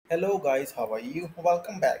Hello guys, how are you?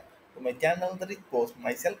 Welcome back to my channel that is post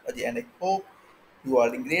myself Ajay and I hope you are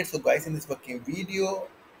doing great. So guys, in this working video,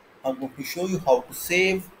 I'm going to show you how to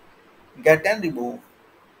save, get and remove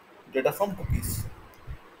data from cookies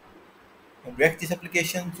and React this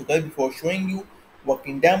application. So guys, before showing you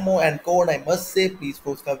working demo and code, I must say please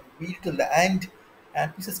post the video till the end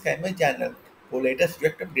and please subscribe my channel for latest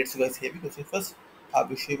React updates. So guys, here we go. So first, I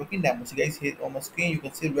will show you working demo. So guys, here on my screen you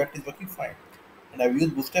can see React is working fine, and I've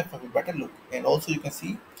used Bootstrap for a better look. And also you can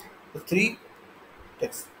see the three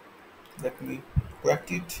text. Let me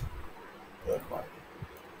correct it. Third one.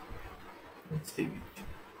 Let's save it.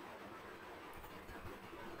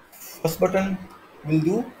 First button will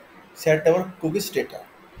do set our cookies data.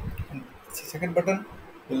 And second button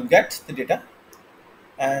will get the data,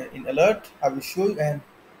 and in alert I will show you and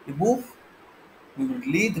remove. We will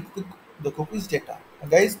delete the cookies data.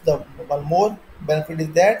 And guys, the one more benefit is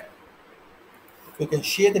that you can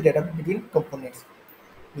share the data between components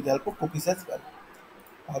with the help of cookies as well.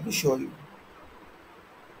 I will show you.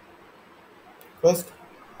 First,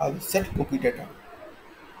 I will set cookie data.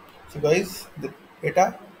 So guys, the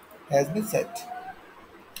data has been set.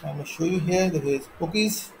 I'm going to show you here the various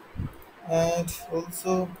cookies, and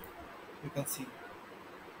also you can see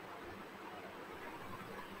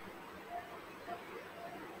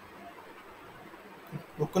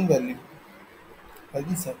token value has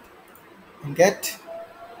been set. And get,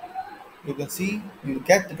 you can see you will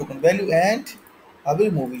get the token value, and I will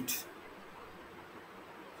remove it.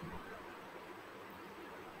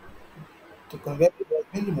 Token value has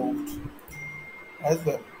been removed as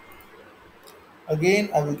well. Again,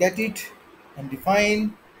 I will get it and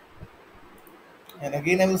define, and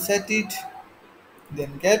again I will set it,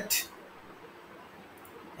 then get,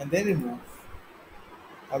 and then remove.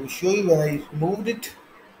 I will show you when I removed it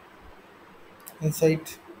inside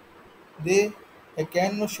there. I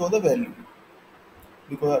cannot show the value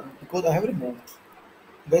because I have removed.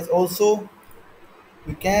 Guys, also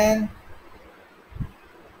we can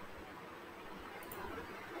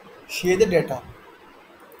share the data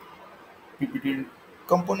between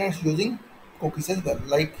components using cookies as well.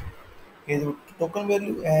 Like here's the token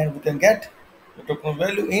value, and we can get the token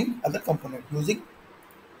value in other component using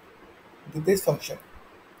this function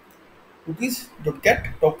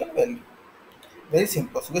cookies.get token value. Very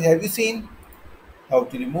simple. So have you seen how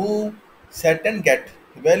to remove, set and get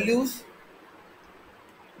the values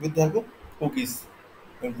with the help of cookies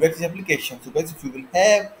in React application? So guys, if you will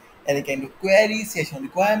have any kind of query, session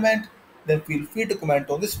requirement, then feel free to comment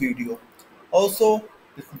on this video. Also,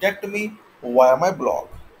 please contact me via my blog.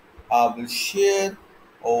 I will share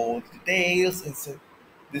all the details in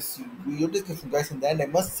this video description, guys. And then I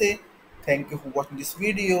must say thank you for watching this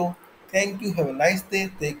video. Thank you. Have a nice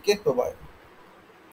day. Take care. Bye bye.